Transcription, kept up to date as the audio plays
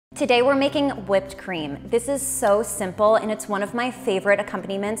Today we're making whipped cream. This is so simple and it's one of my favorite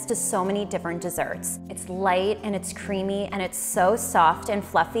accompaniments to so many different desserts. It's light and it's creamy and it's so soft and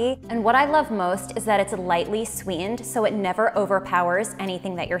fluffy. And what I love most is that it's lightly sweetened so it never overpowers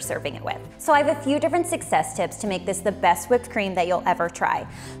anything that you're serving it with. So I have a few different success tips to make this the best whipped cream that you'll ever try.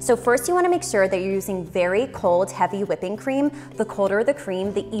 So first you want to make sure that you're using very cold, heavy whipping cream. The colder the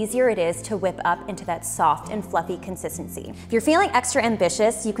cream, the easier it is to whip up into that soft and fluffy consistency. If you're feeling extra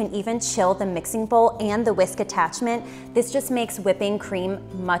ambitious, you can even chill the mixing bowl and the whisk attachment. This just makes whipping cream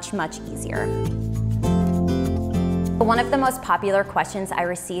much, much easier. One of the most popular questions I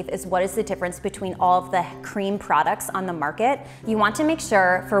receive is what is the difference between all of the cream products on the market? You want to make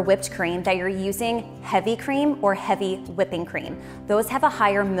sure for whipped cream that you're using heavy cream or heavy whipping cream. Those have a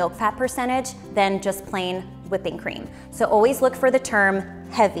higher milk fat percentage than just plain whipping cream. So always look for the term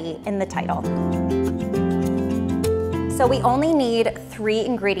heavy in the title. So we only need 3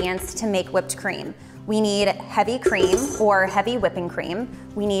 ingredients to make whipped cream. We need heavy cream or heavy whipping cream,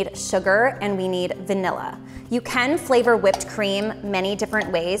 we need sugar, and we need vanilla. You can flavor whipped cream many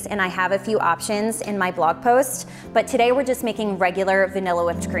different ways, and I have a few options in my blog post, but today we're just making regular vanilla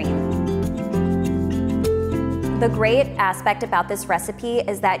whipped cream. The great aspect about this recipe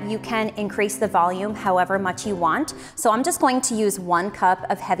is that you can increase the volume however much you want. So I'm just going to use 1 cup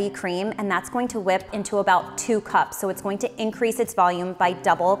of heavy cream, and that's going to whip into about 2 cups. So it's going to increase its volume by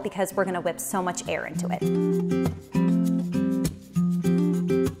double because we're gonna whip so much air into it.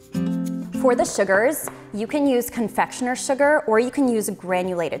 For the sugars, you can use confectioner's sugar or you can use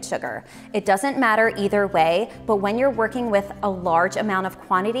granulated sugar. It doesn't matter either way, but when you're working with a large amount of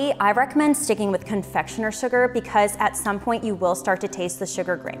quantity, I recommend sticking with confectioner's sugar because at some point you will start to taste the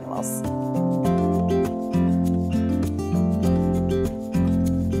sugar granules.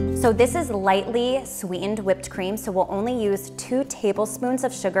 So this is lightly sweetened whipped cream, so we'll only use 2 tablespoons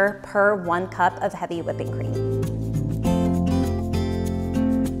of sugar per 1 cup of heavy whipping cream.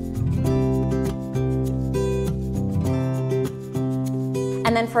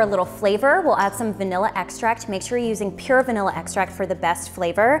 And then for a little flavor, we'll add some vanilla extract. Make sure you're using pure vanilla extract for the best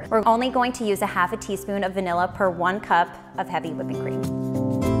flavor. We're only going to use ½ teaspoon of vanilla per 1 cup of heavy whipping cream.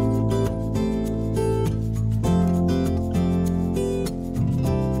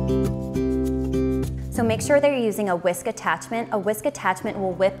 So make sure that you're using a whisk attachment. A whisk attachment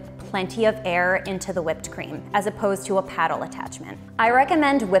will whip plenty of air into the whipped cream, as opposed to a paddle attachment. I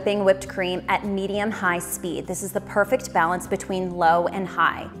recommend whipping whipped cream at medium-high speed. This is the perfect balance between low and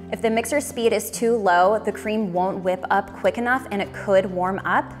high. If the mixer speed is too low, the cream won't whip up quick enough and it could warm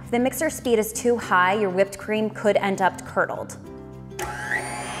up. If the mixer speed is too high, your whipped cream could end up curdled.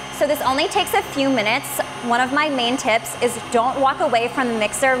 So this only takes a few minutes. One of my main tips is don't walk away from the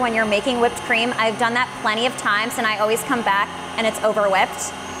mixer when you're making whipped cream. I've done that plenty of times and I always come back and it's over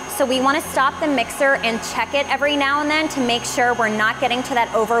whipped. So we want to stop the mixer and check it every now and then to make sure we're not getting to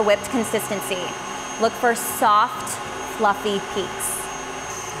that over whipped consistency. Look for soft, fluffy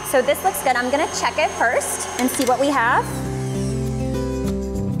peaks. So this looks good. I'm going to check it first and see what we have.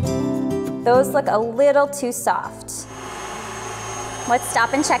 Those look a little too soft. Let's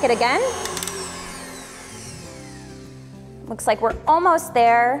stop and check it again. Looks like we're almost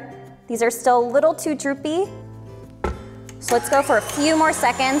there. These are still a little too droopy. So let's go for a few more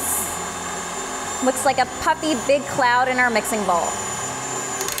seconds. Looks like a puffy big cloud in our mixing bowl.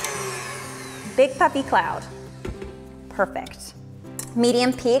 Big puffy cloud. Perfect.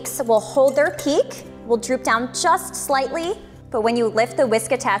 Medium peaks will hold their peak, will droop down just slightly, but when you lift the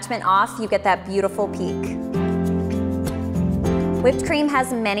whisk attachment off, you get that beautiful peak. Whipped cream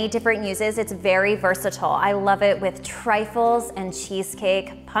has many different uses. It's very versatile. I love it with trifles and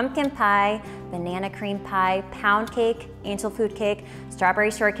cheesecake, pumpkin pie, banana cream pie, pound cake, angel food cake,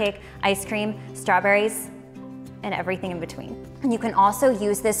 strawberry shortcake, ice cream, strawberries, and everything in between. And you can also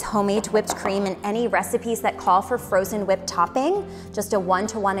use this homemade whipped cream in any recipes that call for frozen whipped topping, just a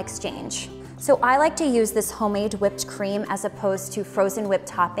 1-to-1 exchange. So I like to use this homemade whipped cream as opposed to frozen whipped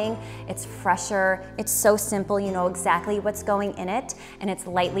topping. It's fresher, it's so simple, you know exactly what's going in it, and it's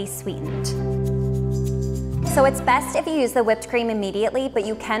lightly sweetened. So it's best if you use the whipped cream immediately, but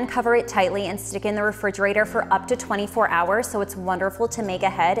you can cover it tightly and stick it in the refrigerator for up to 24 hours, so it's wonderful to make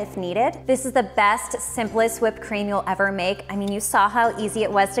ahead if needed. This is the best, simplest whipped cream you'll ever make. I mean, you saw how easy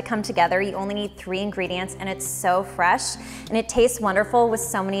it was to come together. You only need 3 ingredients, and it's so fresh, and it tastes wonderful with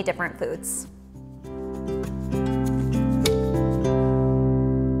so many different foods.